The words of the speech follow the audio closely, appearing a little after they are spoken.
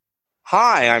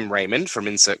Hi, I'm Raymond from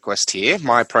Insert Quest here.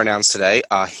 My pronouns today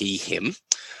are he, him.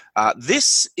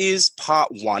 This is part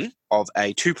one of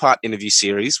a two-part interview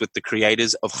series with the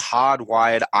creators of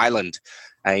Hardwired Island,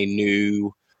 a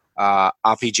new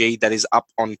RPG that is up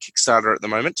on Kickstarter at the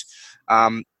moment.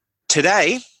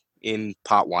 Today, in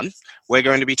part one, we're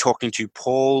going to be talking to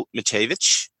Paul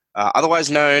Matejevich, otherwise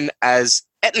known as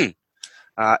Etten.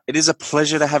 It is a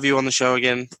pleasure to have you on the show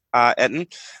again,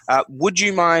 Etten. Would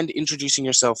you mind introducing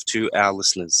yourself to our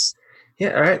listeners?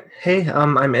 Yeah, all right. Hey,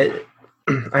 I'm Ed.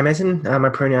 I'm Etten. My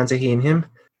pronouns are he and him.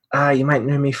 You might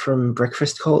know me from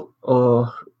Breakfast Cult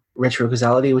or Retro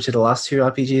Causality, which are the last two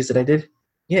RPGs that I did.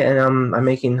 Yeah, and I'm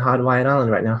making Hardwired Island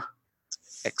right now.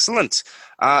 Excellent.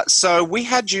 So we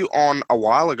had you on a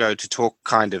while ago to talk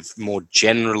kind of more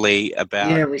generally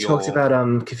about Yeah, we talked about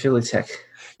Cthulhu Tech.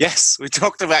 Yes, we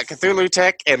talked about Cthulhu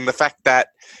Tech and the fact that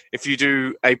if you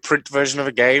do a print version of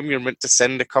a game, you're meant to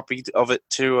send a copy of it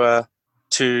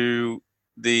to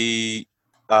the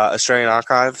Australian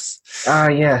Archives.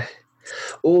 Yeah.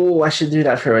 Oh, I should do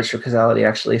that for Retro Causality,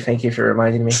 actually. Thank you for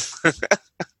reminding me.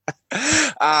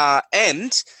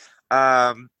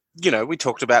 We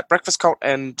talked about Breakfast Cult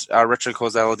and Retro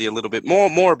Causality a little bit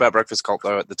more about Breakfast Cult,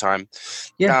 though, at the time.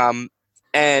 Yeah.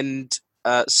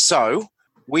 So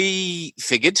we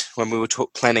figured when we were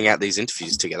planning out these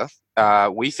interviews together,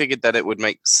 we figured that it would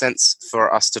make sense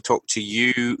for us to talk to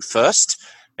you first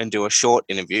and do a short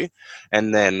interview,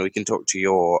 and then we can talk to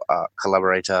your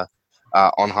collaborator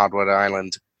on Hardwired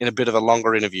Island in a bit of a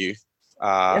longer interview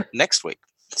next week.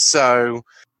 So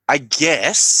I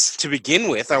guess to begin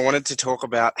with, I wanted to talk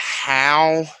about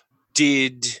how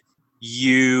did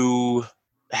you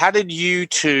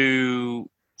two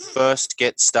first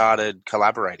get started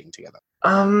collaborating together?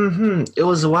 It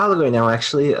was a while ago now,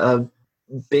 actually.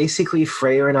 Basically,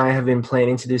 Freya and I have been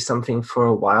planning to do something for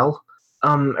a while.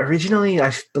 Originally,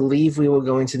 I believe we were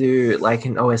going to do like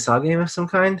an OSR game of some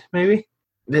kind, maybe.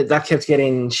 But that kept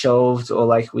getting shelved, or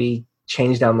like we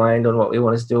changed our mind on what we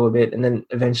wanted to do a bit, and then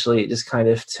eventually it just kind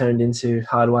of turned into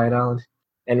Hardwired Island,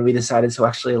 and we decided to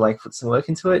actually like put some work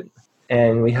into it,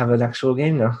 and we have an actual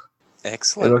game now.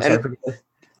 Excellent. It works out pretty good.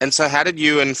 And so how did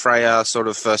you and Freya sort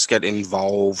of first get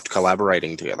involved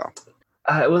collaborating together?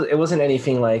 It wasn't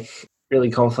anything like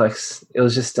really complex. It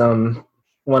was just one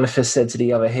of us said to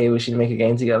the other, hey, we should make a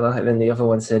game together, and then the other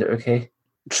one said, okay.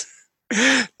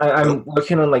 I'm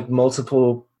working on like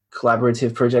multiple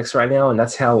collaborative projects right now, and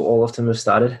that's how all of them have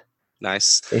started.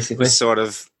 Nice. Basically. Sort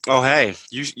of, oh, hey,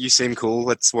 you seem cool.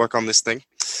 Let's work on this thing.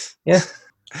 Yeah.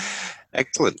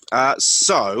 Excellent.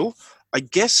 So I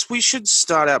guess we should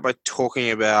start out by talking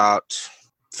about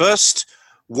first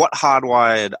what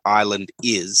Hardwired Island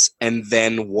is, and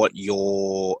then and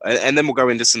then we'll go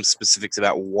into some specifics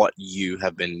about what you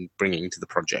have been bringing to the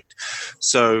project.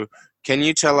 So can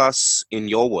you tell us, in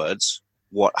your words,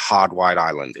 what Hardwired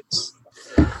Island is?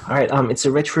 All right. It's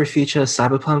a retro future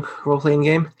cyberpunk role-playing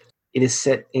game. It is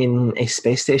set in a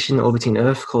space station orbiting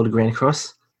Earth called Grand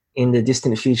Cross in the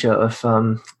distant future of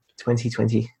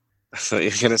 2020. So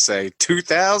you're going to say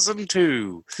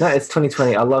 2002. No, it's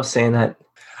 2020. I love saying that.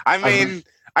 I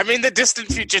mean, the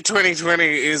distant future 2020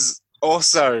 is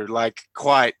also like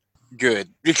quite good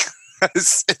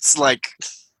because it's like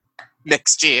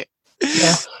next year.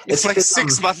 Yeah, it's like because,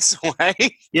 6 months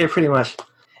away. Yeah, pretty much.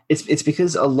 It's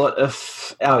because a lot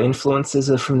of our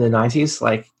influences are from the 90s,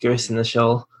 like Ghost in the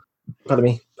Shell,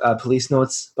 Police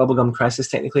Notes, Bubblegum Crisis,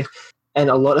 technically. And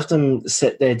a lot of them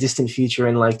set their distant future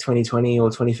in like 2020 or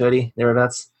 2030,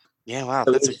 thereabouts. Yeah, wow.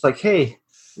 So it's just like, hey,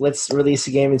 let's release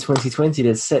a game in 2020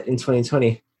 that's set in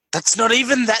 2020. That's not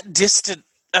even that distant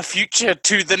a future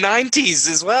to the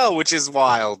 90s as well, which is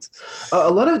wild. A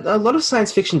lot of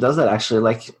science fiction does that, actually.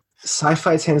 Like,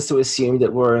 sci-fi tends to assume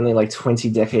that we're only like 20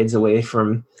 decades away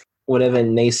from whatever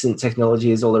nascent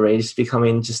technology is all the rage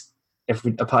becoming just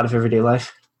a part of everyday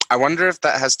life. I wonder if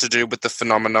that has to do with the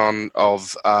phenomenon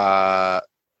of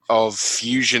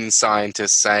fusion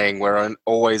scientists saying we're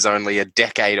always only a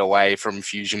decade away from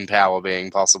fusion power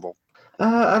being possible.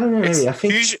 I don't know. Maybe I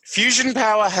think fusion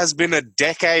power has been a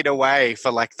decade away for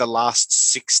like the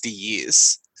last 60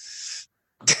 years.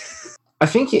 I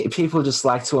think people just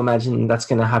like to imagine that's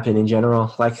going to happen in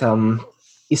general. Like,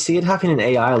 you see it happen in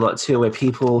AI a lot too, where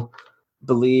people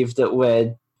believe that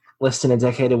we're less than a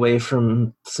decade away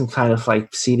from some kind of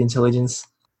like seed intelligence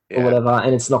or whatever,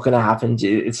 and it's not going to happen.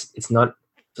 It's not,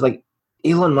 like,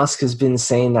 Elon Musk has been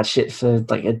saying that shit for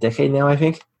like a decade now, I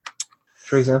think,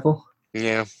 for example.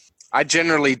 Yeah. I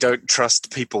generally don't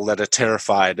trust people that are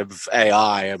terrified of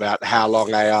AI about how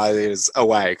long AI is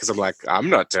away, because I'm like, I'm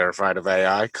not terrified of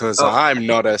AI because I'm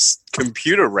not a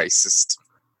computer racist.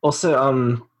 Also,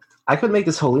 I could make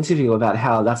this whole interview about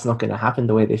how that's not going to happen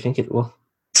the way they think it will.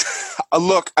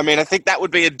 Look, I mean, I think that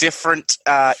would be a different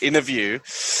interview.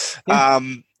 Yeah.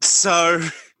 So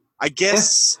I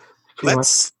guess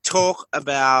let's talk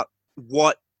about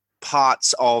what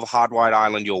parts of Hardwired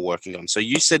Island you're working on. So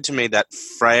you said to me that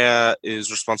Freya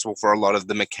is responsible for a lot of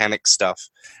the mechanic stuff,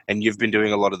 and you've been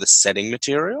doing a lot of the setting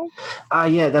material?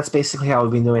 Yeah, that's basically how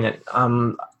I've been doing it.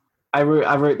 I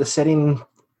wrote the setting,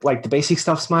 like the basic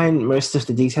stuff's mine. Most of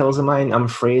the details are mine.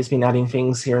 Freya's been adding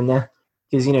things here and there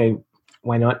because,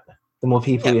 why not? The more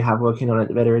people you have working on it,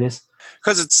 the better it is.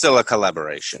 Because it's still a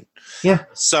collaboration. Yeah.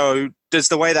 So does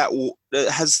the way that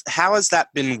how has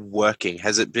that been working?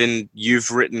 Has it been you've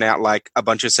written out like a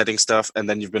bunch of setting stuff and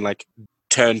then you've been like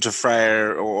turned to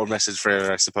Freya or message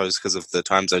Freya, I suppose, because of the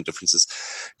time zone differences?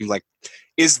 You're like,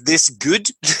 is this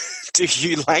good? Do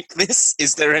you like this?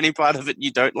 Is there any part of it you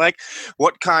don't like?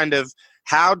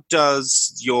 How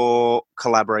does your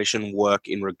collaboration work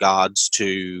in regards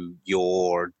to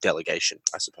your delegation,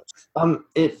 I suppose?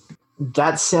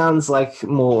 That sounds like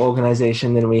more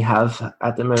organization than we have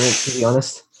at the moment, to be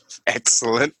honest.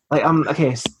 Excellent.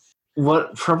 Okay.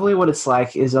 What it's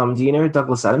like is, do you know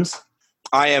Douglas Adams?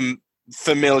 I am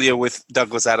familiar with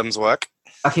Douglas Adams' work.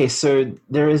 Okay, so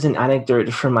there is an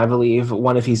anecdote from, I believe,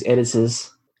 one of his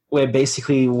editors, where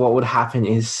basically what would happen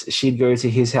is she'd go to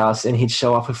his house and he'd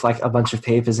show up with like a bunch of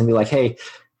papers and be like, "Hey,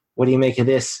 what do you make of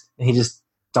this?" And he'd just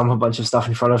dump a bunch of stuff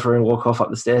in front of her and walk off up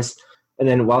the stairs. And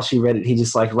then while she read it, he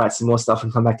just like write some more stuff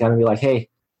and come back down and be like, "Hey,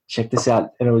 check this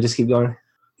out." And it would just keep going.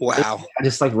 Wow. I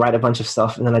just like write a bunch of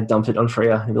stuff and then I dump it on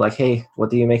Freya and be like, "Hey, what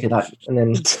do you make of that?" And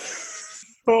then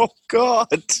oh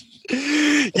God.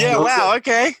 Yeah, wow,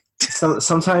 okay.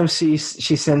 Sometimes she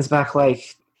sends back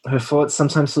like her thoughts.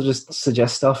 Sometimes she'll just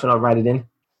suggest stuff and I'll write it in.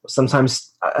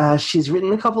 Sometimes she's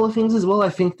written a couple of things as well. I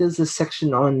think there's a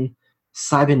section on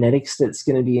cybernetics that's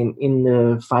going to be in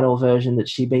the final version that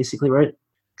she basically wrote.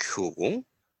 Cool.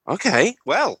 Okay.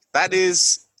 Well, that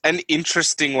is an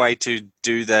interesting way to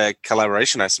do the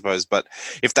collaboration, I suppose. But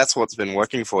if that's what's been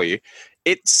working for you,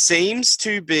 it seems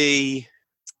to be...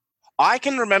 I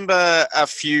can remember a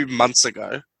few months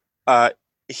ago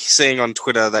seeing on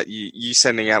Twitter that you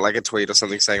sending out like a tweet or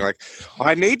something saying like,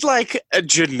 I need like a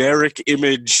generic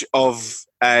image of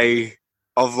I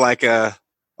can't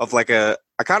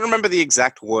remember the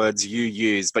exact words you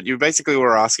used, but you basically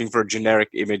were asking for a generic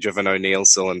image of an O'Neill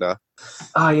cylinder.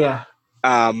 Oh, yeah.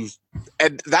 And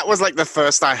that was like the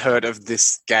first I heard of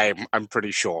this game, I'm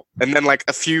pretty sure. And then like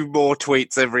a few more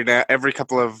tweets every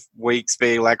couple of weeks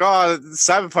being like, "Oh, the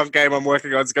Cyberpunk game I'm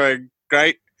working on is going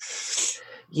great."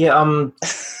 Yeah,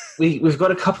 we've got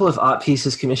a couple of art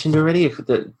pieces commissioned already.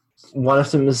 One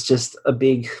of them is just a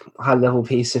big high-level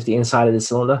piece of the inside of the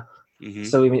cylinder. Mm-hmm.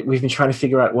 So we've been trying to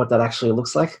figure out what that actually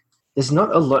looks like. There's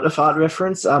not a lot of art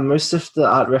reference. Most of the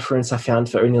art reference I found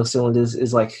for O'Neill cylinders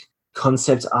is like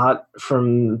concept art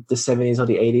from the 70s or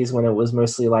the 80s when it was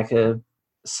mostly like a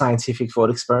scientific thought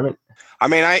experiment. I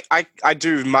mean, I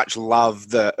do much love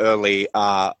the early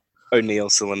O'Neill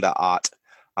cylinder art.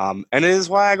 And it is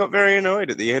why I got very annoyed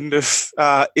at the end of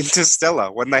Interstellar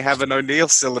when they have an O'Neill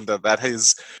cylinder that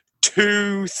is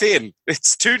too thin.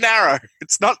 It's too narrow.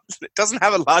 It doesn't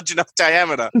have a large enough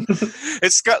diameter.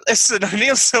 It's an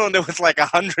O'Neill cylinder with like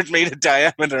 100-meter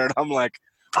diameter, and I'm like,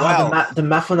 wow. The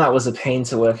math on that was a pain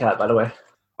to work out, by the way.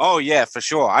 Oh yeah, for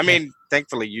sure. I mean,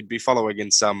 thankfully you'd be following in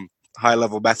some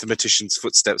high-level mathematician's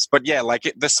footsteps. But yeah,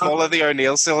 like the smaller the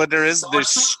O'Neill cylinder is, the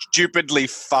stupidly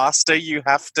faster you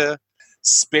have to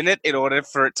spin it in order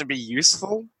for it to be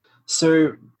useful.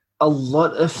 So a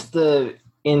lot of the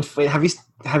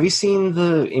have you seen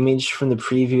the image from the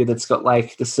preview that's got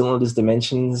like the cylinder's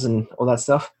dimensions and all that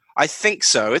stuff? I think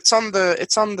so. It's on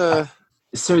the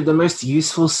So the most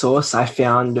useful source I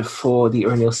found for the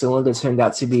O'Neill cylinder turned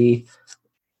out to be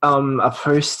a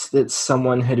post that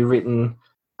someone had written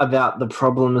about the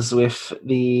problems with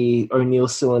the O'Neill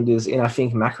cylinders in, I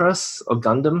think, Macross or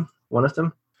Gundam, one of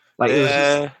them. Like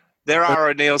there are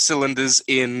O'Neill cylinders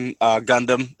in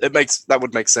Gundam. That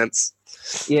would make sense.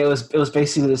 Yeah, it was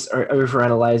basically just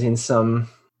over-analyzing some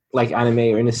like anime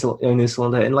or O'Neill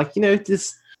cylinder, and like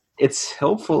it's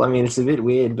helpful. I mean, it's a bit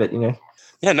weird, but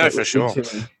Yeah, no, for sure.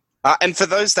 And for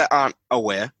those that aren't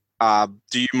aware,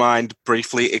 do you mind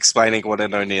briefly explaining what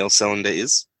an O'Neill cylinder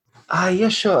is? Yeah,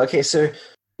 sure. Okay, so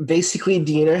basically,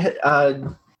 do you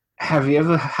know? Have you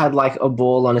ever had like a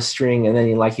ball on a string and then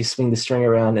you swing the string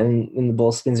around and the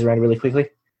ball spins around really quickly?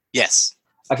 Yes.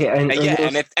 Okay,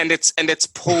 and it's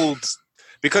pulled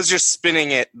because you're spinning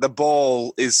it. The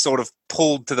ball is sort of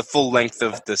pulled to the full length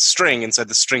of the string, and so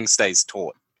the string stays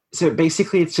taut. So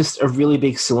basically, it's just a really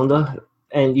big cylinder,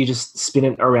 and you just spin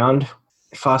it around.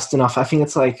 fast enough. I think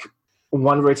it's like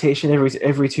one rotation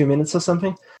every 2 minutes or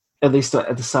something. At least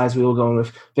at the size we were going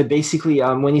with. But basically,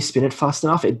 when you spin it fast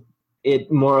enough,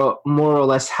 it more or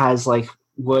less has like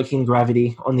working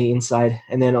gravity on the inside,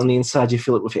 and then on the inside you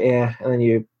fill it with air, and then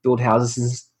you build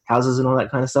houses and all that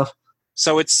kind of stuff.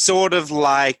 So it's sort of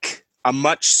like a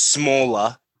much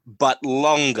smaller but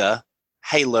longer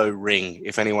Halo ring,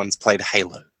 if anyone's played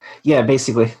Halo. Yeah,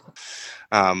 basically.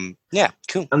 Yeah,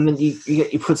 cool. And then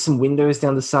you put some windows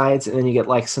down the sides, and then you get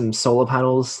like some solar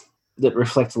panels that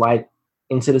reflect light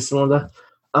into the cylinder.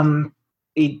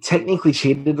 It technically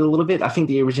cheated a little bit. I think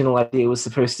the original idea was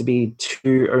supposed to be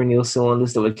 2 O'Neill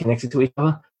cylinders that were connected to each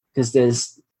other, because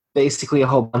there's basically a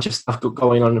whole bunch of stuff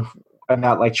going on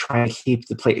about like trying to keep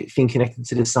the thing connected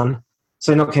to the sun.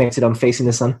 So not connected, I'm facing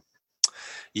the sun.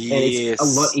 Yes. And it's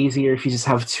a lot easier if you just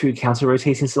have 2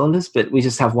 counter-rotating cylinders, but we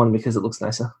just have one because it looks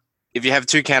nicer. If you have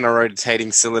 2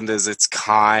 counter-rotating cylinders, it's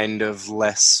kind of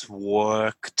less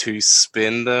work to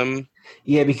spin them.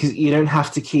 Yeah, because you don't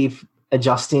have to keep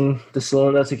adjusting the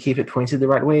cylinder to keep it pointed the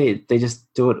right way. They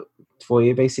just do it for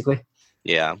you, basically.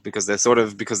 Yeah, because they're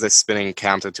spinning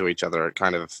counter to each other, it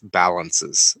kind of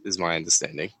balances, is my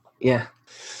understanding. Yeah.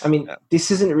 I mean, This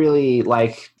isn't really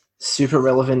like super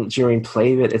relevant during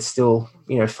play, but it's still,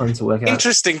 fun to work out.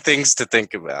 Interesting things to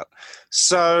think about.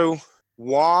 So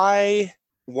why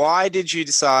did you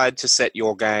decide to set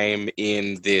your game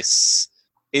in this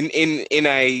in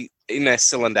a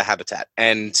cylinder habitat?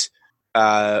 And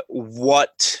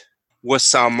what are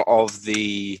some of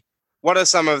the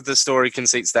story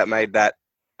conceits that made that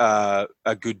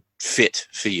a good fit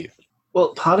for you?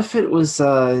 Well, part of it was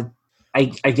I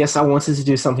guess I wanted to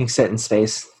do something set in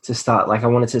space to start. Like I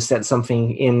wanted to set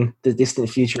something in the distant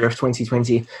future of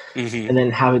 2020, and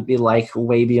then have it be like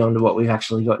way beyond what we've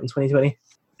actually got in 2020.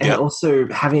 And also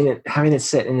having it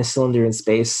set in a cylinder in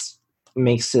space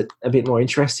makes it a bit more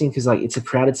interesting, because like it's a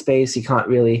crowded space. You can't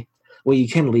really, well, you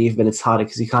can leave, but it's harder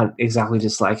because you can't exactly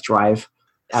just like drive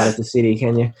out of the city,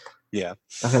 can you? Yeah,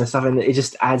 that kind of stuff, and it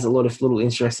just adds a lot of little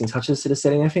interesting touches to the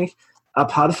setting, I think.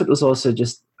 Part of it was also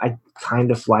just I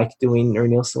kind of like doing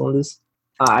O'Neill cylinders.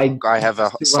 I have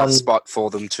a soft spot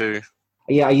for them too.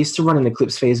 Yeah, I used to run an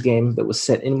Eclipse Phase game that was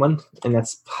set in one, and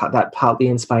that partly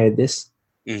inspired this.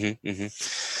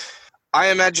 I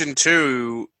imagine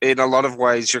too, in a lot of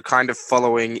ways, you're kind of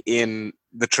following in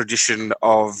the tradition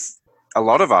of a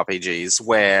lot of RPGs,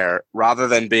 where rather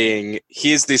than being,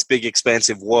 here's this big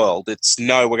expansive world, it's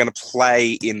no, we're going to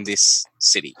play in this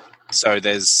city. So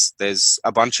there's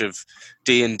a bunch of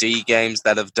D&D games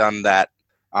that have done that,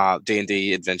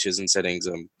 D&D adventures and settings.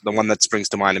 The one that springs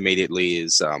to mind immediately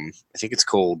is, I think it's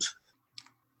called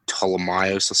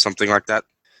Ptolemaios or something like that.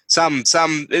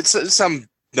 It's some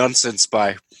nonsense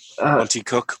by Monty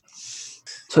Cook.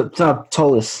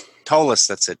 Ptolus. Ptolus,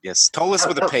 that's it, yes. Ptolus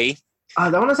with a P.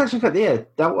 That one was actually quite,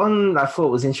 that one I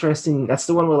thought was interesting. That's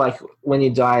the one where, like, when you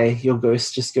die, your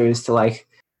ghost just goes to, like,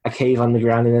 a cave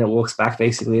underground and then it walks back,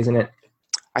 basically, isn't it?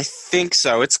 I think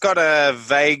so. It's got a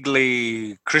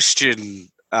vaguely Christian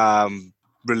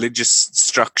religious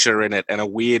structure in it, and a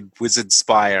weird wizard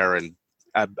spire and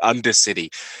undercity.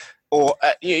 Or,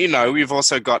 we've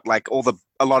also got, like,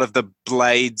 a lot of the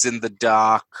Blades in the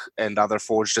Dark and other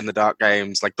Forged in the Dark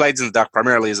games. Like Blades in the Dark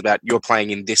primarily is about you're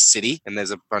playing in this city, and there's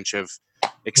a bunch of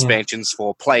expansions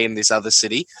for play in this other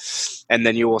city. And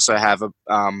then you also have a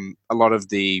lot of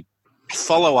the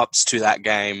follow-ups to that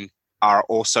game are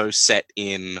also set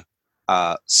in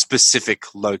specific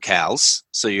locales.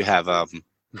 So you have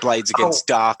Blades Against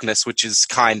Darkness, which is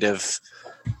kind of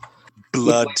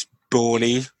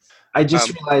blood-borny. I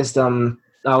just realized I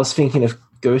was thinking of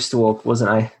Ghost Walk, wasn't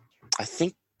I? I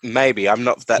think maybe. I'm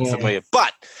not that familiar.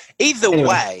 But either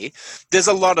way, there's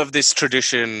a lot of this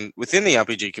tradition within the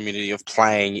RPG community of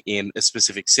playing in a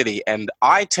specific city, and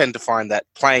I tend to find that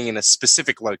playing in a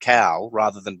specific locale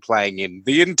rather than playing in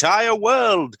the entire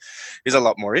world is a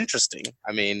lot more interesting.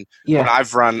 I mean, when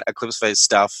I've run Eclipse Phase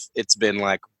stuff, it's been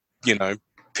like,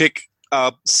 pick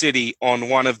a city on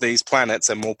one of these planets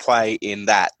and we'll play in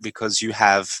that, because you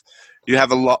have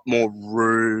a lot more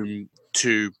room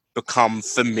to become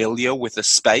familiar with a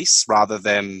space rather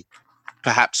than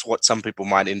perhaps what some people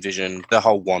might envision, the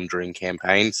whole wandering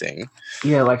campaign thing.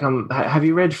 Yeah, like have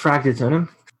you read Frag Eternum?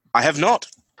 I have not.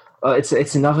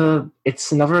 It's another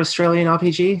Australian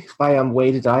RPG by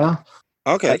Wade Dyer.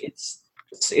 Okay. It's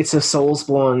a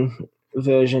Soulsborne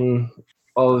version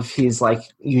of his like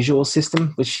usual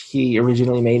system, which he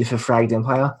originally made for Fragged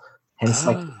Empire, hence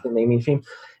like the naming theme.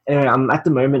 Anyway, at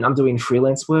the moment I'm doing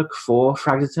freelance work for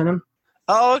Frag Eternum.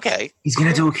 Oh, okay. He's going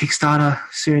to do a Kickstarter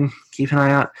soon. Keep an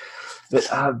eye out. But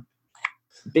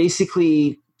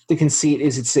basically, the conceit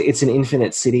is it's an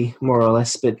infinite city, more or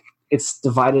less, but it's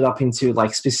divided up into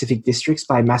like specific districts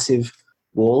by massive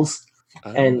walls,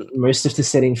 and most of the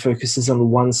setting focuses on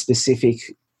one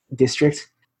specific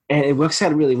district. And it works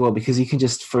out really well because you can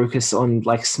just focus on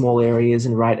like small areas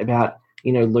and write about,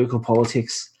 local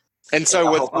politics. And so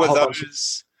with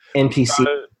those NPC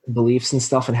beliefs and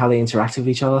stuff and how they interact with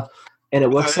each other. And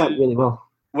it works out really well.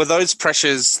 Were those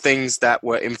pressures things that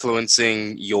were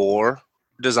influencing your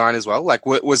design as well? Like,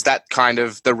 was that kind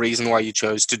of the reason why you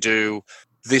chose to do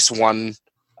this one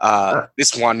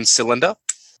cylinder?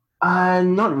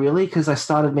 Not really, because I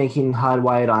started making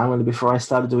Hardwired Island before I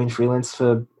started doing freelance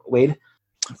for Wade.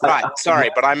 Right. Sorry,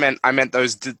 but I meant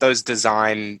those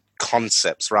design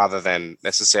concepts rather than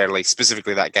necessarily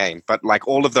specifically that game. But like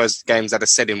all of those games that are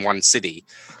set in one city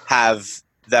have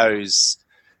those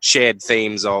shared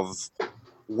themes of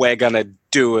we're going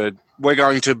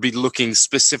to be looking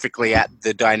specifically at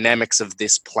the dynamics of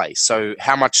this place. So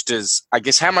how much does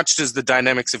the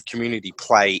dynamics of community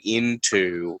play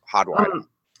into Hardwired?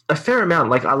 A fair amount.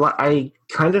 Like I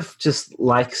kind of just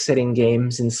like setting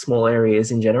games in small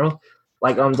areas in general.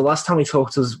 Like the last time we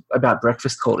talked was about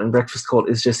Breakfast Court, and Breakfast Court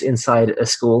is just inside a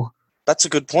school. That's a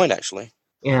good point, actually.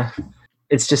 Yeah,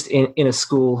 it's just in a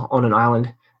school on an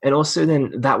island. And also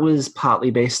then that was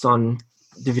partly based on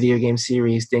the video game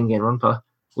series Danganronpa,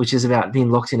 which is about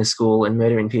being locked in a school and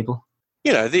murdering people.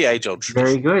 The age-old tradition.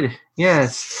 Very good.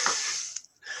 Yes.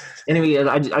 Anyway,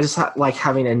 I just like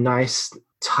having a nice,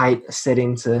 tight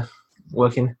setting to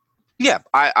work in. Yeah,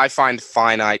 I find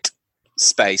finite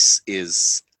space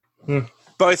is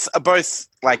both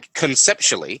like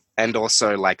conceptually and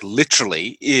also like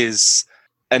literally is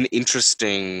an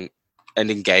interesting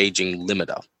and engaging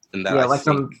limiter. And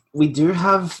that we do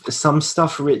have some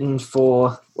stuff written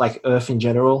for like Earth in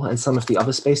general and some of the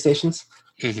other space stations,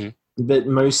 but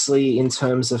mostly in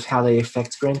terms of how they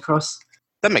affect Grand Cross.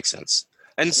 That makes sense.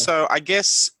 And so I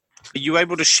guess, are you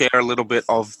able to share a little bit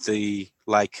of the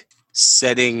like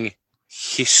setting,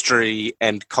 history,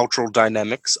 and cultural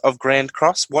dynamics of Grand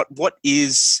Cross? What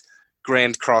is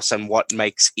Grand Cross and what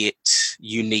makes it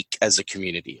unique as a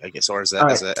community, I guess, or as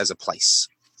a place?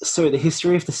 So the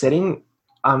history of the setting.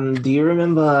 Do you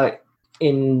remember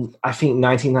in, I think,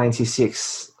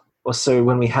 1996 or so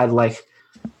when we had like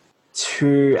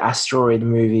 2 asteroid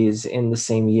movies in the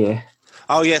same year?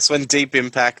 Oh, yes, when Deep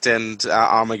Impact and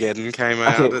Armageddon came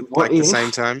out at the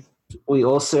same time. We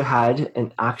also had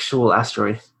an actual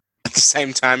asteroid. At the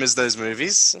same time as those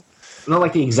movies? Not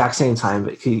like the exact same time,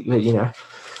 but Yeah,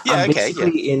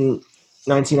 basically in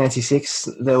 1996,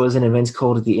 there was an event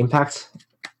called The Impact.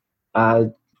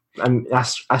 An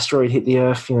asteroid hit the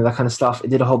Earth, that kind of stuff. It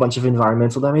did a whole bunch of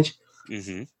environmental damage.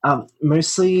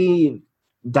 Mostly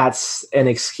that's an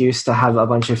excuse to have a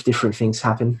bunch of different things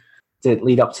happen that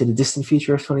lead up to the distant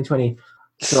future of 2020.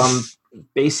 So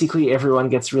basically everyone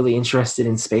gets really interested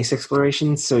in space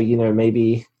exploration. So,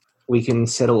 maybe we can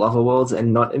settle other worlds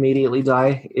and not immediately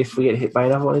die if we get hit by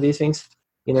another one of these things,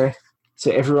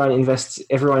 So everyone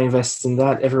invests in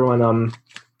that. Everyone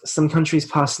some countries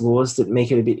pass laws that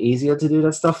make it a bit easier to do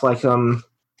that stuff. Like,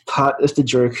 part of the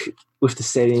joke with the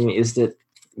setting is that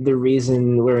the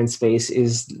reason we're in space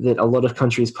is that a lot of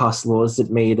countries passed laws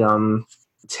that made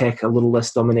tech a little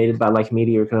less dominated by like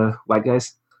mediocre white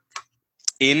guys.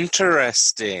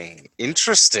 Interesting.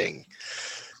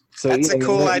 So that's a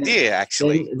cool idea,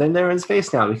 actually. Then they're in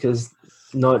space now because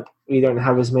we don't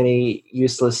have as many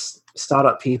useless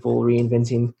startup people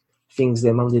reinventing things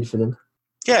their mum did for them.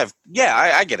 Yeah,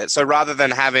 I get it. So rather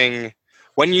than having,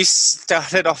 when you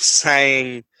started off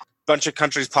saying a bunch of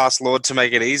countries passed law to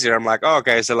make it easier, I'm like, oh,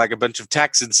 okay, so like a bunch of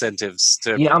tax incentives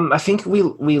to. Yeah, I think we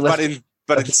left.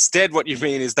 But instead, what you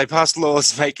mean is they passed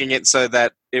laws making it so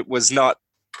that it was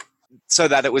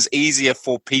easier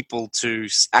for people to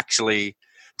actually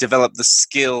develop the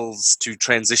skills to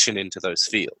transition into those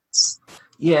fields.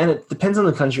 Yeah, and it depends on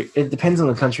the country. It depends on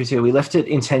the country too. We left it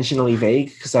intentionally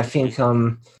vague because I think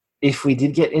if we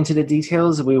did get into the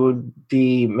details, we would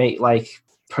be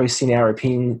posting our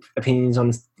opinions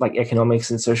on like economics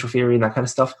and social theory and that kind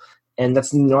of stuff. And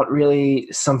that's not really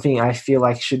something I feel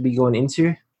like should be going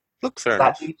into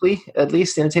that deeply, at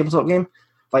least in a tabletop game.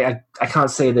 Like I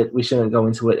can't say that we shouldn't go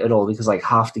into it at all because like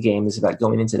half the game is about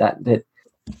going into that. But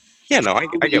yeah, no, I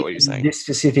get what you're saying. This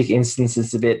specific instance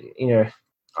is a bit,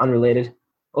 unrelated.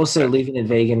 Also, leaving it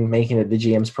vague and making it the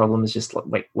GM's problem is just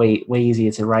like way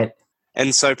easier to write.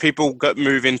 And so people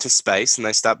move into space and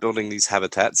they start building these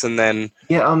habitats. And then,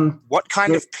 what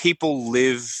kind of people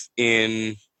live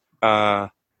in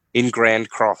Grand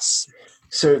Cross?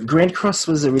 So Grand Cross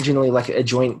was originally like a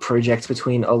joint project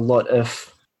between a lot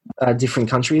of different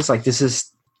countries. Like this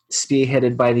is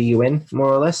spearheaded by the UN,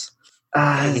 more or less.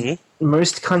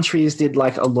 Most countries did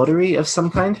like a lottery of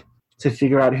some kind to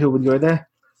figure out who would go there.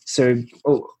 So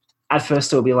at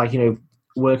first it'll be like,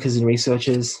 workers and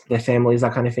researchers, their families,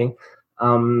 that kind of thing.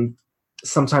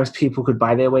 Sometimes people could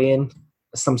buy their way in.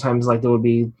 Sometimes like there would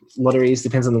be lotteries,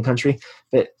 depends on the country.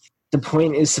 But the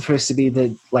point is supposed to be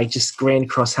that like just Grand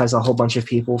Cross has a whole bunch of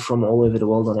people from all over the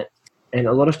world on it. And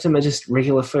a lot of them are just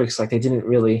regular folks. Like they didn't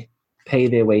really pay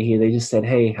their way here. They just said,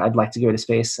 hey, I'd like to go to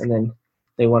space. And then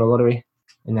they won a lottery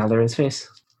and now they're in space.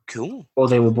 Cool. Or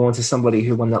they were born to somebody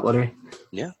who won that lottery.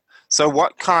 Yeah. So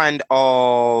what kind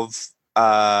of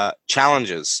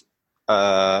challenges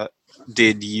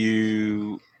did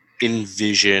you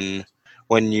envision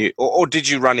when you, or did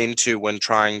you run into when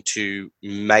trying to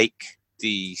make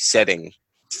the setting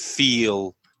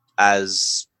feel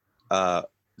as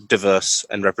diverse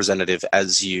and representative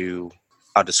as you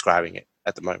are describing it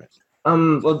at the moment?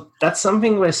 Well, that's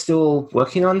something we're still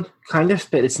working on, kind of,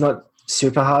 but it's not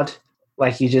super hard.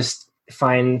 Like, you just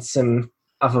find some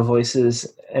other voices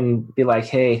and be like,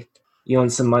 hey, you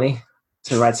want some money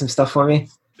to write some stuff for me?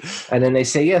 And then they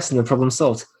say yes, and the problem's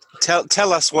solved.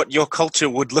 Tell us what your culture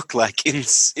would look like in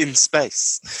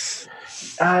space.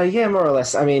 Yeah, more or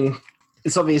less. I mean,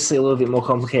 it's obviously a little bit more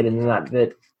complicated than that,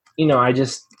 but, I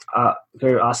just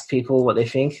go ask people what they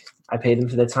think. I pay them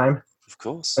for their time. Of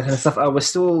course. That kind of stuff. We're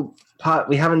still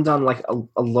we haven't done like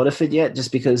a lot of it yet,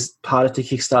 just because part of the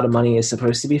Kickstarter money is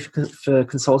supposed to be for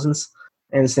consultants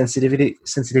and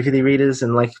sensitivity readers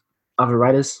and like other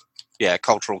writers. Yeah,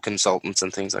 cultural consultants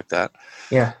and things like that.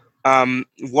 Yeah.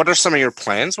 What are some of your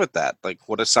plans with that? Like,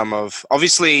 what are some of?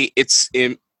 Obviously, it's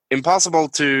impossible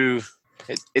to.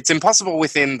 It's impossible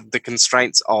within the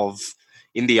constraints of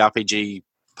indie RPG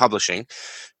publishing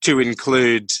to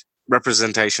include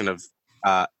representation of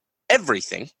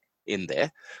everything in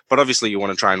there, but obviously you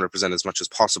want to try and represent as much as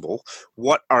possible.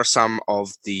 What are some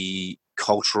of the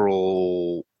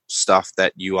cultural stuff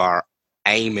that you are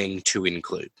aiming to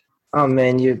include? Oh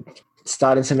man, you're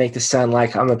starting to make this sound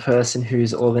like I'm a person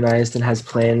who's organized and has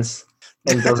plans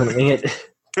and doesn't wing it.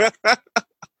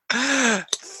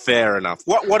 Fair enough.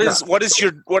 What is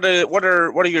your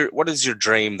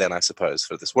dream then, I suppose,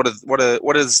 for this? What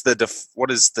is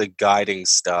the guiding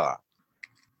star?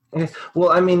 Okay. Well,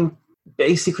 I mean,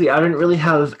 basically, I don't really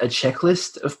have a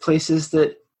checklist of places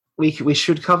that we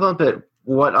should cover, but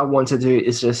what I want to do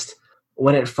is just,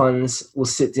 when it funds, we'll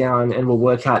sit down and we'll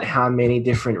work out how many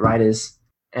different writers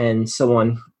and so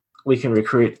on we can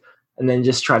recruit, and then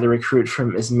just try to recruit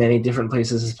from as many different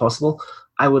places as possible.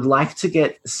 I would like to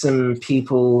get some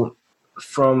people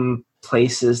from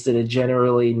places that are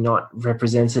generally not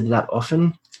represented that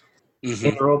often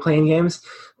in role-playing games.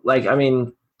 Like, I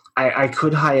mean, I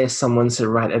could hire someone to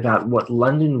write about what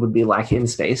London would be like in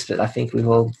space, but I think we've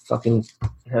all fucking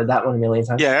heard that one a million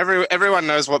times. Yeah, everyone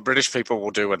knows what British people will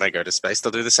do when they go to space.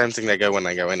 They'll do the same thing they go when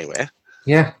they go anywhere.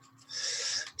 Yeah.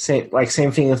 Same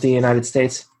thing with the United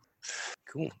States.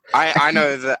 Cool. I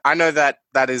know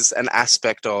that is an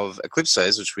aspect of Eclipse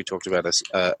Phase, which we talked about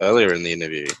earlier in the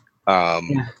interview.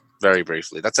 Very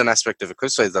briefly. That's an aspect of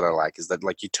Eclipse Phase that I like, is that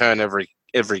like you turn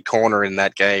every corner in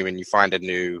that game and you find a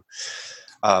new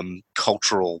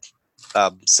cultural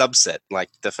subset, like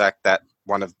the fact that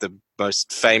one of the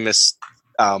most famous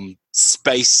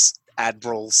space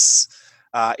admirals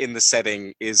in the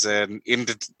setting is an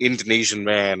Indonesian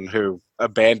man who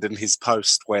abandoned his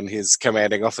post when his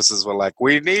commanding officers were like,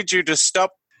 we need you to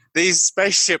stop these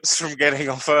spaceships from getting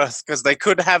off Earth because they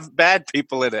could have bad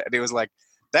people in it. And he was like,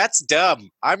 that's dumb.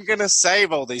 I'm going to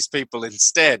save all these people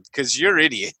instead because you're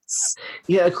idiots.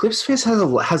 Yeah, Eclipse Phase has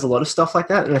a lot of stuff like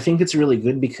that, and I think it's really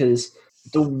good because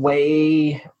the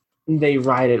way they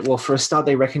write it, well, for a start,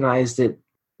 they recognize that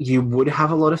you would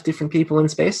have a lot of different people in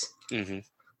space,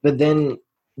 but then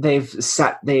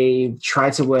they try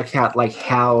to work out like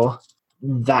how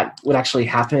that would actually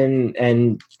happen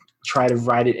and try to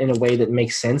write it in a way that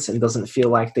makes sense and doesn't feel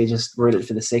like they just wrote it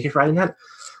for the sake of writing that.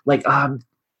 Like,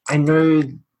 I know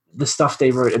the stuff they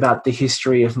wrote about the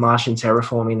history of Martian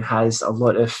terraforming has a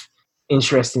lot of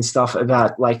interesting stuff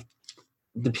about like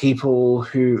the people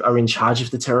who are in charge of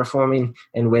the terraforming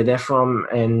and where they're from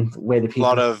and where the people.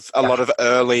 A lot of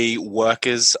early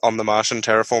workers on the Martian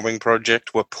terraforming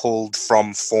project were pulled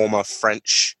from former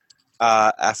French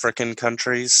African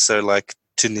countries, so like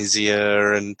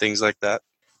Tunisia and things like that.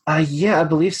 Yeah, I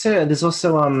believe so. And there's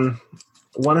also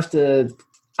one of the.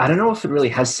 I don't know if it really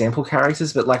has sample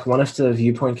characters, but like one of the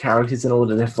viewpoint characters in all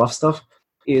of their fluff stuff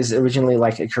is originally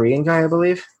like a Korean guy, I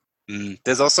believe.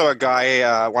 There's also a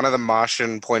guy, one of the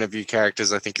Martian point of view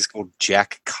characters, I think is called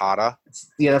Jack Carter.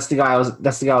 Yeah, that's the guy I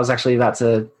was actually about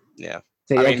to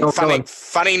So, yeah, go on.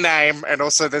 funny name, and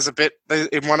also there's a bit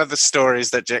in one of the stories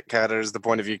that Jet Carter is the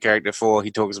point of view character for.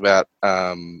 He talks about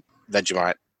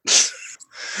Vegemite.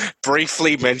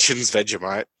 Briefly mentions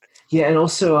Vegemite. Yeah, and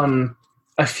also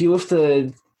a few of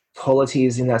the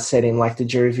qualities in that setting, like the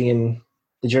Jovians,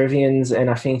 and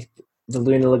I think the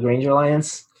Lunar Lagrange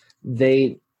Alliance,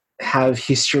 they have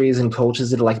histories and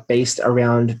cultures that are like based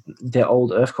around their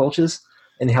old Earth cultures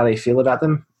and how they feel about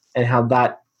them, and how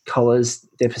that colors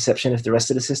their perception of the rest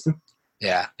of the system.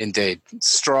 Yeah, indeed.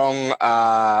 Strong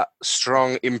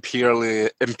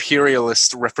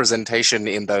imperialist representation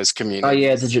in those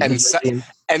communities. Oh yeah,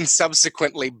 and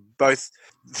subsequently both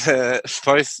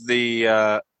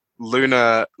the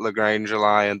Lunar Lagrange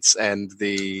Alliance and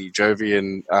the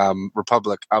Jovian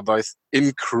Republic are both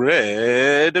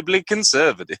incredibly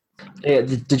conservative. Yeah,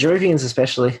 the Jovians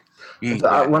especially.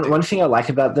 One thing I like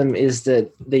about them is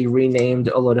that they renamed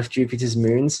a lot of Jupiter's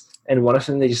moons, and one of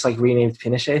them they just like renamed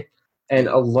Pinochet. And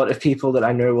a lot of people that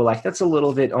I know were like, that's a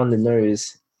little bit on the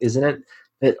nose, isn't it?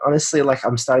 But honestly, like,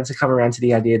 I'm starting to come around to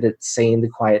the idea that saying the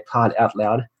quiet part out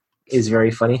loud is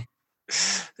very funny.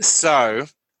 So,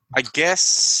 I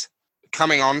guess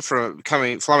flowing on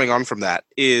from that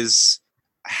is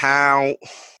how,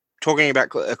 talking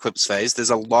about Eclipse Phase, there's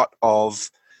a lot of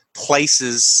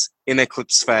places in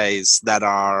Eclipse Phase that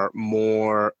are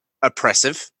more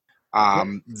oppressive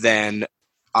than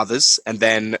others, and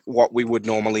then what we would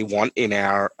normally want in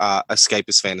our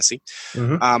escapist fantasy.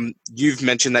 Mm-hmm. You've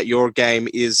mentioned that your game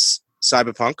is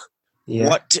cyberpunk.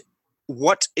 Yeah.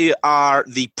 What are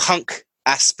the punk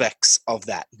aspects of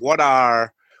that? What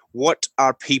are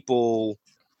people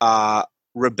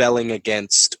rebelling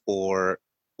against or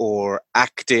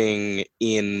acting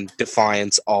in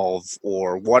defiance of,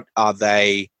 or what are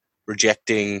they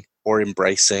rejecting or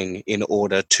embracing in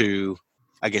order to,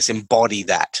 I guess, embody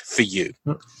that for you?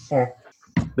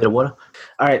 Bit of water.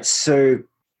 All right, so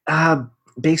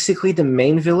basically the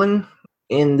main villain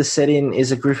in the setting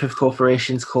is a group of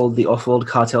corporations called the Offworld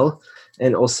Cartel,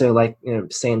 and also, like,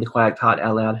 saying the quiet part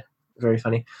out loud, very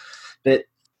funny. But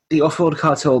the Offworld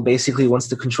Cartel basically wants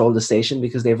to control the station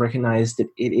because they've recognized that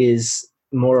it is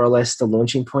more or less the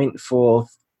launching point for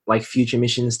like future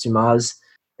missions to Mars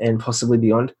and possibly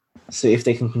beyond. So if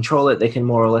they can control it, they can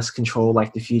more or less control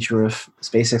like the future of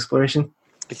space exploration.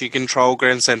 If you control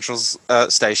Grand Central's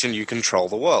station, you control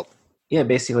the world. Yeah,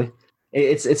 basically.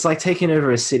 It's like taking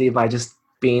over a city by just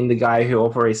being the guy who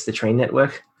operates the train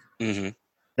network. Mm-hmm.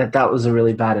 That was a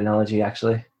really bad analogy,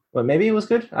 actually. But maybe it was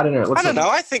good? I don't know. I don't know.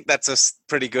 I think that's a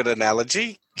pretty good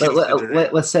analogy.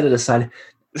 Let's set it aside.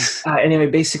 Anyway,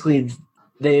 basically,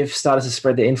 they've started to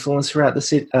spread their influence throughout the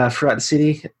city.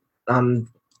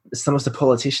 Some of the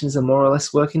politicians are more or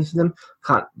less working for them.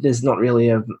 There's not really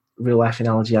a real-life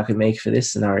analogy I could make for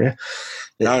this scenario.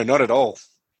 No, not at all.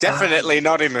 Definitely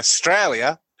not in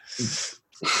Australia.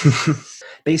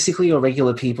 Basically, you're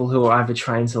regular people who are either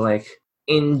trying to, like,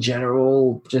 in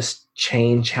general, just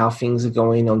change how things are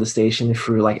going on the station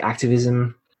through, like,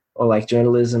 activism or, like,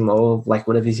 journalism or, like,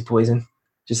 whatever's your poison.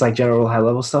 Just, like, general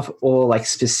high-level stuff. Or, like,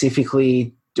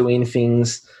 specifically doing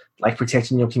things like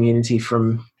protecting your community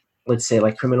from, let's say,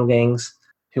 like, criminal gangs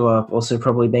who are also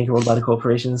probably bankrolled by the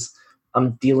corporations.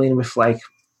 I'm dealing with, like,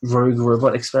 rogue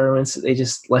robot experiments that they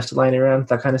just left lying around,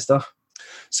 that kind of stuff.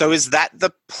 So is that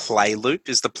the play loop?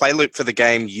 Is the play loop for the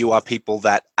game you are people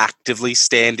that actively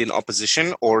stand in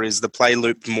opposition, or is the play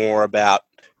loop more about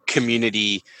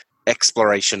community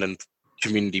exploration and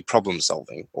community problem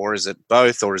solving? Or is it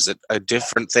both, or is it a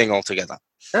different thing altogether?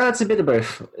 It's a bit of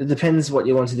both. It depends what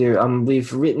you want to do.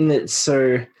 We've written it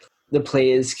so the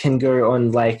players can go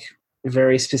on, like,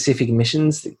 very specific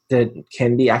missions that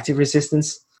can be active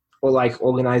resistance, or like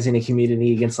organizing a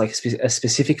community against like a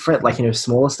specific threat, like,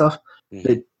 smaller stuff.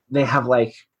 But they have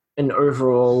like an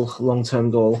overall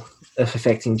long-term goal of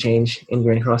affecting change in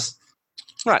Green Cross.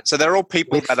 Right. So they're all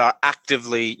people that are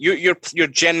actively. You're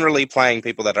generally playing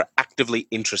people that are actively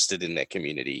interested in their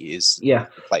community. Is the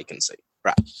play can see.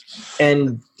 Right.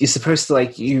 And you're supposed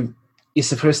to you're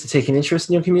supposed to take an interest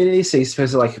in your community, so you're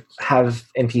supposed to like have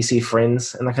NPC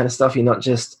friends and that kind of stuff. You're not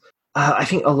just. I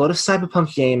think a lot of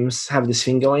cyberpunk games have this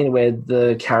thing going where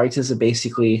the characters are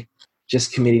basically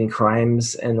just committing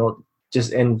crimes and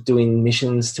doing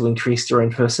missions to increase their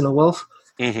own personal wealth.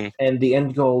 Mm-hmm. And the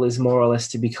end goal is more or less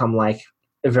to become like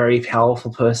a very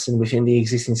powerful person within the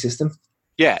existing system.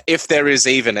 Yeah, if there is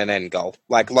even an end goal.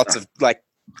 Like lots of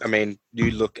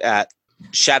you look at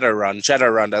Shadowrun.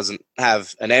 Shadowrun doesn't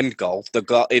have an end goal. The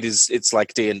goal it's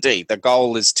like D&D. The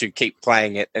goal is to keep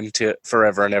playing it into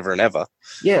forever and ever and ever.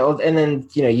 Yeah, and then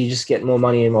you just get more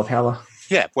money and more power.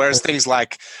 Yeah, whereas things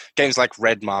like games like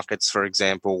Red Markets, for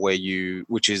example,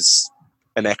 which is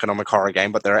an economic horror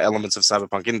game, but there are elements of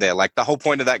cyberpunk in there. Like the whole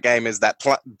point of that game is that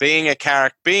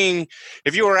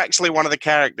if you were actually one of the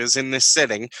characters in this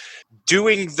setting,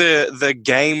 doing the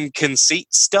game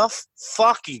conceit stuff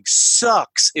fucking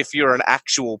sucks if you're an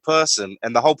actual person.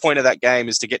 And the whole point of that game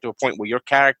is to get to a point where your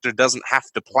character doesn't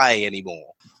have to play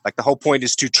anymore. Like the whole point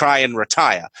is to try and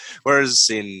retire. Whereas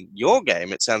in your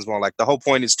game, it sounds more like the whole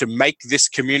point is to make this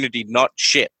community not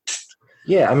shit.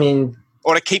 Yeah, I mean...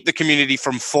 Or to keep the community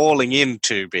from falling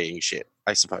into being shit,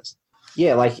 I suppose.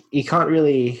 Yeah, like, you can't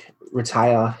really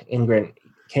retire in Gwent,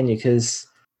 can you? Because,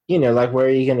 you know, like, where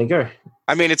are you going to go?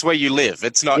 I mean, it's where you live.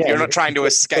 It's not. You're not trying to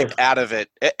escape out of it.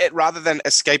 Rather than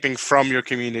escaping from your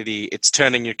community, it's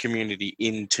turning your community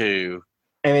into...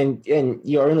 I mean, and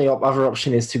your only other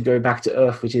option is to go back to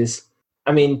Earth, which is...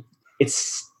 I mean,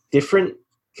 it's different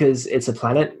because it's a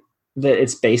planet, but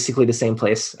it's basically the same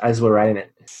place as we're at in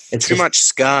it. It's too much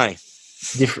sky.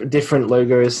 Different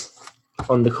logos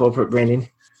on the corporate branding.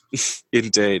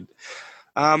 Indeed.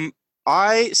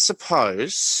 I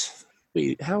suppose...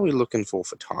 How are we looking for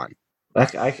time?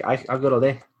 Like I've got all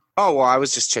day. Oh, well, I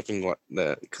was just checking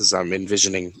because I'm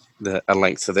envisioning a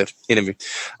length of the interview.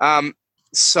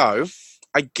 So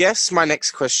I guess my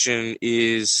next question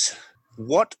is,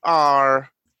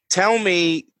 tell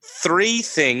me 3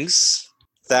 things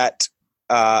that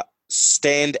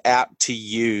stand out to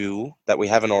you that we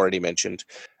haven't already mentioned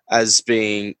as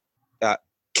being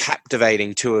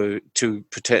captivating to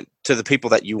the people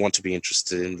that you want to be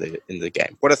interested in the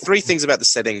game. What are 3 things about the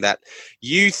setting that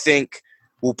you think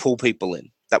will pull people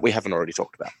in that we haven't already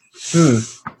talked about?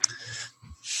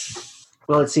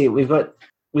 Well, let's see. We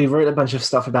wrote a bunch of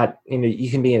stuff about, you know, you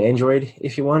can be an android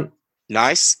if you want.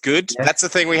 Nice, good. Yeah. That's the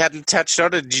thing we hadn't touched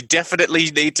on, and you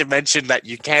definitely need to mention that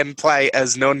you can play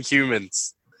as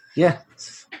non-humans. Yeah.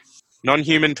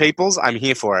 Non-human peoples, I'm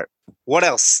here for it. What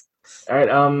else? All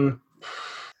right,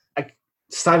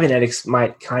 cybernetics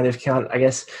might kind of count, I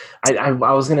guess. I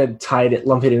was going to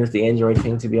lump it in with the android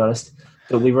thing, to be honest.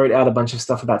 But we wrote out a bunch of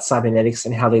stuff about cybernetics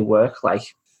and how they work, like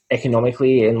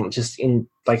economically and just in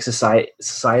like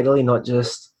societally, not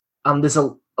just. There's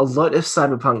a lot of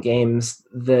cyberpunk games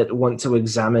that want to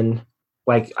examine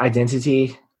like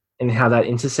identity and how that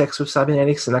intersects with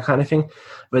cybernetics and that kind of thing,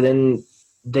 but then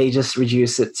they just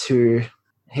reduce it to,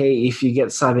 hey, if you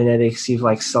get cybernetics, you've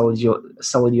like sullied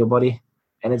your body.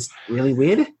 And it's really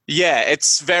weird. Yeah,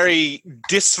 it's very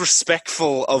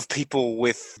disrespectful of people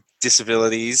with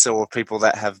disabilities or people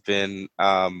that have been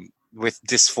with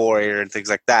dysphoria and things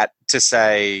like that to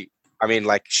say, I mean,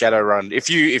 like Shadowrun, if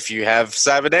you have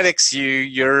cybernetics,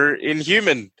 you're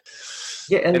inhuman.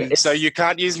 Yeah, and so you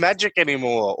can't use magic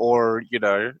anymore, or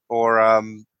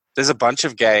there's a bunch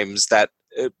of games that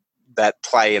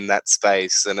play in that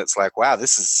space, and it's like, wow,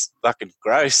 this is fucking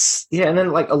gross. Yeah, and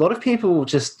then like a lot of people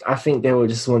I think they would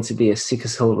just want to be a sick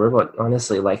as hell robot,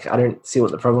 honestly. Like, I don't see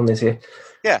what the problem is here.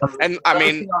 Yeah, and I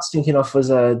mean... I was thinking of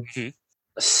was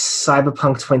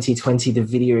Cyberpunk 2020, the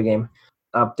video game.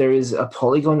 There is a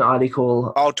Polygon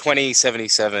article... Oh,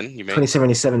 2077, you mean?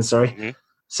 2077, sorry. Mm-hmm.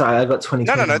 Sorry, I got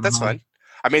 2020. No, that's fine.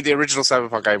 I mean, the original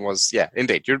Cyberpunk game was, yeah,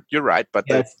 indeed, you're right, but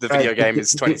the video game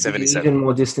is 2077. The even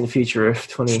more distant future of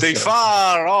 2077. The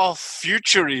far off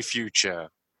future.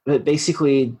 But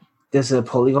basically, there's a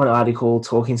Polygon article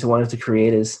talking to one of the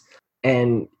creators,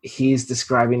 and he's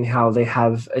describing how they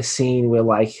have a scene where,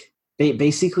 like,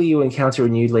 basically you encounter a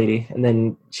nude lady, and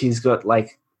then she's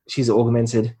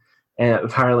augmented, and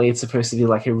apparently it's supposed to be,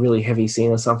 like, a really heavy scene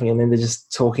or something, and then they're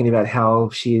just talking about how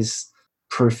she's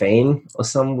profane or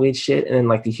some weird shit, and then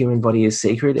like the human body is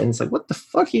sacred, and it's like, what the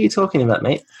fuck are you talking about,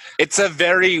 mate? It's a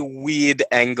very weird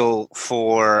angle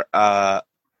for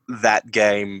that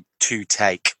game to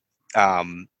take,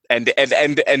 and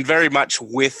very much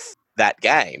with that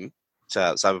game,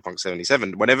 Cyberpunk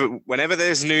 77. Whenever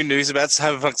there's new news about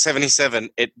Cyberpunk 77,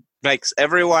 it makes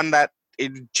everyone that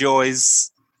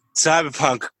enjoys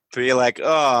Cyberpunk be like,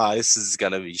 oh, this is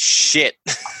gonna be shit.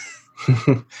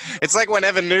 It's like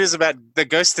whenever news about the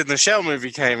Ghost in the Shell movie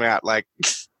came out, like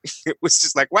it was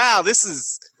just like, wow, this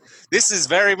is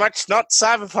very much not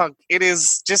cyberpunk. It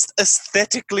is just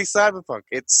aesthetically cyberpunk.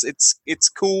 It's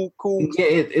cool. Yeah,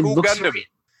 it cool looks Gundam.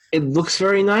 It looks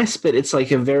very nice, but it's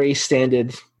like a very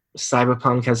standard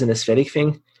cyberpunk as an aesthetic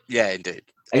thing. Yeah, indeed.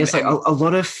 I guess like a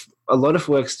lot of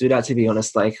works do that, to be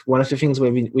honest. Like one of the things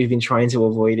we've been trying to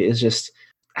avoid is just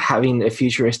having a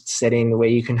futurist setting where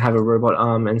you can have a robot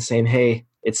arm and saying, hey,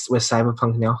 we're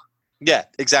cyberpunk now. Yeah,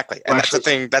 exactly. And that's the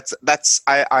thing.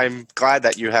 I'm glad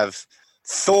that you have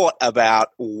thought about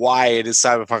why it is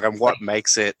cyberpunk and what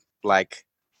makes it like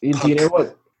punk.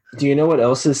 Do you know what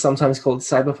else is sometimes called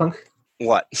cyberpunk?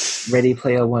 What? Ready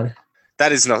Player One.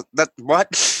 That is not that. What?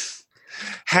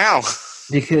 How?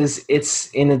 Because it's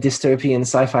in a dystopian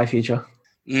sci-fi future.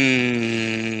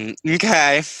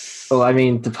 Okay. Well, I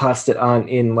mean, the parts that aren't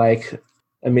in like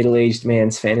a middle-aged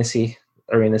man's fantasy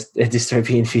are in a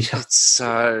dystopian future. It's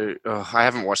so. Oh, I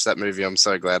haven't watched that movie. I'm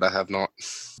so glad I have not.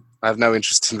 I have no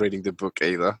interest in reading the book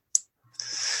either.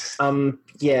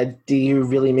 Yeah. Do you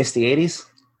really miss the 80s?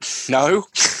 No.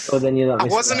 Or then you're not. I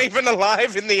wasn't even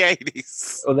alive in the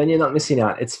 80s. Or then you're not missing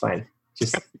out. It's fine.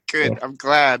 Just good. Yeah. I'm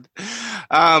glad.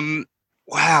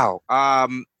 Wow.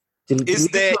 Is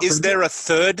there a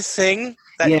third thing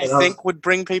that you think would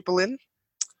bring people in?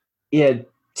 Yeah.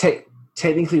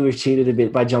 Technically, we've cheated a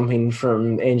bit by jumping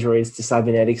from androids to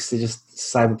cybernetics to just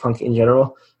cyberpunk in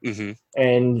general. Mm-hmm.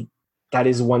 And that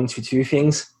is 1 to 2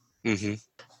 things. Mm-hmm.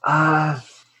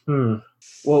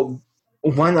 Well,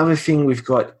 one other thing we've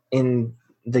got in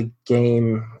the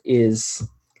game is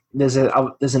there's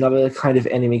another kind of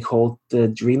enemy called the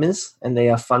Dreamers, and they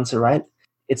are fun to write.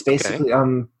 It's basically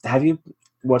have you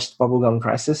watched Bubblegum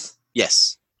Crisis?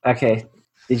 Yes. Okay.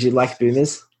 Did you like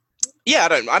boomers? Yeah,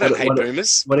 I don't hate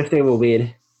boomers. What if they were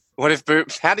weird?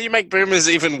 How do you make boomers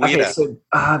even weirder? Okay, so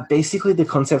basically the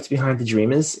concept behind the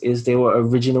Dreamers is they were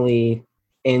originally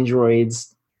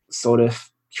androids sort of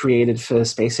created for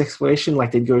space exploration.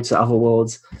 Like they'd go to other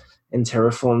worlds and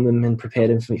terraform them and prepare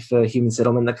them for human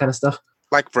settlement, that kind of stuff.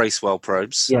 Like Bracewell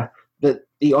probes. Yeah, but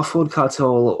the Offworld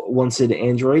Cartel wanted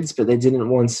androids, but they didn't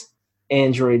want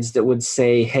androids that would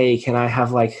say, hey, can I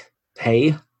have like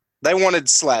pay? They wanted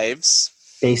slaves.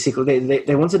 Basically,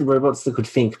 they wanted robots that could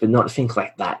think, but not think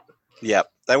like that. Yep.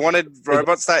 They wanted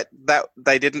robots that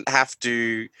they didn't have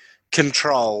to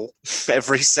control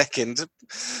every second,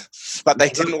 but they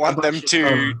didn't want them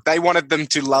to. They wanted them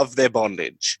to love their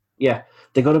bondage. Yeah,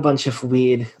 they got a bunch of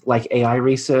weird like AI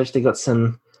research. They got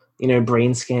some,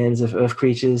 brain scans of Earth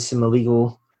creatures, some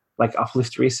illegal like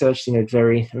uplift research.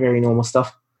 Very very normal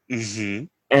stuff. Mm-hmm.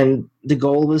 And the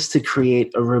goal was to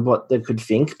create a robot that could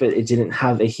think, but it didn't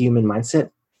have a human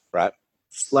mindset. Right.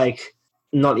 Like,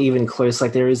 not even close.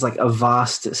 Like, there is, like, a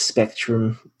vast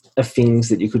spectrum of things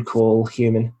that you could call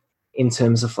human in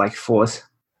terms of, like, thought.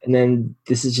 And then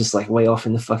this is just, like, way off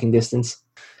in the fucking distance.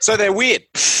 So they're weird.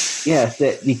 Yeah,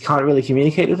 you can't really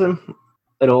communicate with them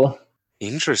at all.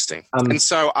 Interesting. And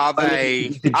so are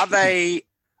they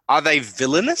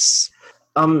villainous?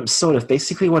 Sort of.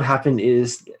 Basically what happened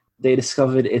is they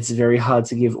discovered it's very hard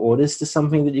to give orders to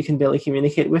something that you can barely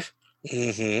communicate with.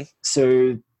 Mm-hmm.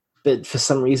 So, but for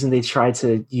some reason they tried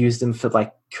to use them for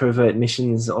like covert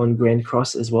missions on Grand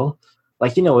Cross as well.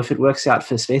 Like, if it works out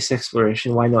for space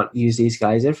exploration, why not use these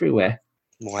guys everywhere?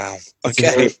 Wow.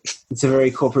 Okay. It's a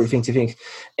very corporate thing to think.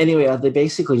 Anyway, they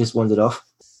basically just wandered off.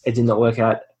 It did not work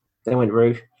out. They went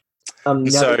rogue.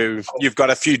 So you've got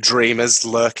a few dreamers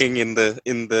lurking in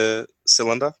the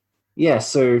cylinder? Yeah,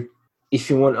 so if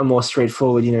you want a more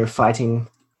straightforward, fighting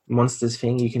monsters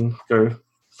thing, you can go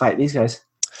fight these guys.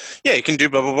 Yeah, you can do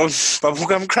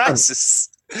Bubblegum Crisis.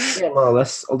 Yeah, more or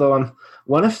less. Although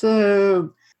one of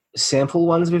the sample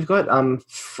ones we've got,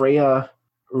 Freya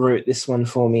wrote this one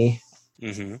for me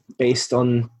based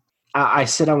on... I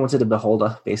said I wanted a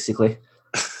beholder, basically.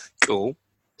 Cool.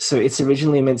 So it's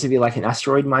originally meant to be like an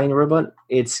asteroid mining robot.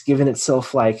 It's given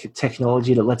itself like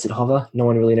technology that lets it hover. No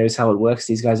one really knows how it works.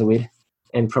 These guys are weird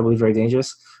and probably very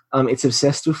dangerous. It's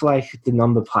obsessed with like the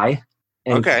number pi.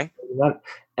 And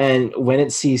when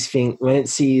it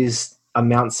sees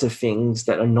amounts of things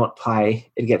that are not pi,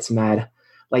 it gets mad.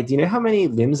 Like, do you know how many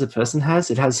limbs a person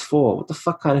has? It has 4. What the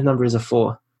fuck kind of number is a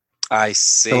 4? I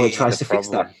see. So it tries to fix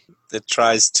that. It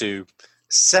tries to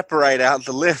separate out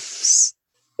the limbs.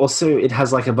 Also, it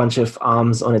has like a bunch of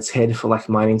arms on its head for like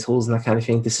mining tools and that kind of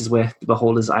thing. This is where the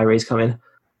beholder's eye rays come in.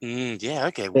 Yeah,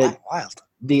 okay. Wild.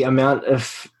 The amount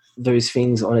of those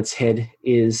things on its head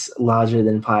is larger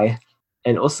than pi.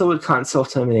 And also it can't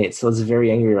self-terminate, so it's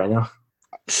very angry right now.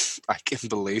 I can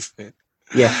believe it.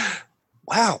 Yeah.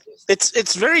 Wow.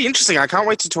 It's very interesting. I can't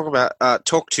wait to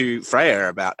talk to Freya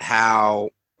about how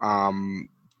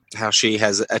she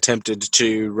has attempted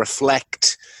to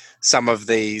reflect some of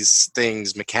these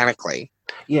things mechanically.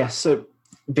 Yeah, so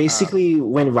basically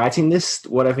when writing this,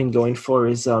 what I've been going for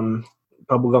is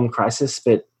Bubblegum Crisis,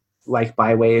 but like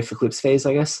by way of Eclipse Phase,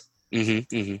 I guess.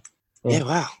 Mm-hmm, mm-hmm. Yeah,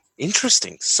 wow.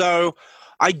 Interesting. So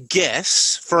I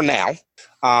guess for now,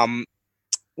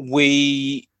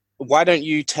 why don't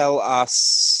you tell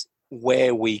us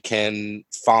where we can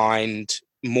find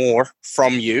more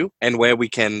from you and where we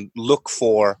can look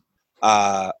for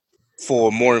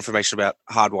more information about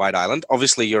Hardwired Island.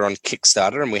 Obviously, you're on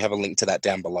Kickstarter, and we have a link to that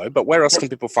down below. But where else can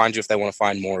people find you if they want to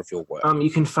find more of your work? You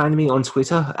can find me on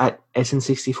Twitter at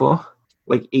Etten64.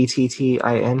 like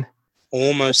Ettin.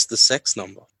 Almost the sex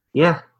number. Yeah,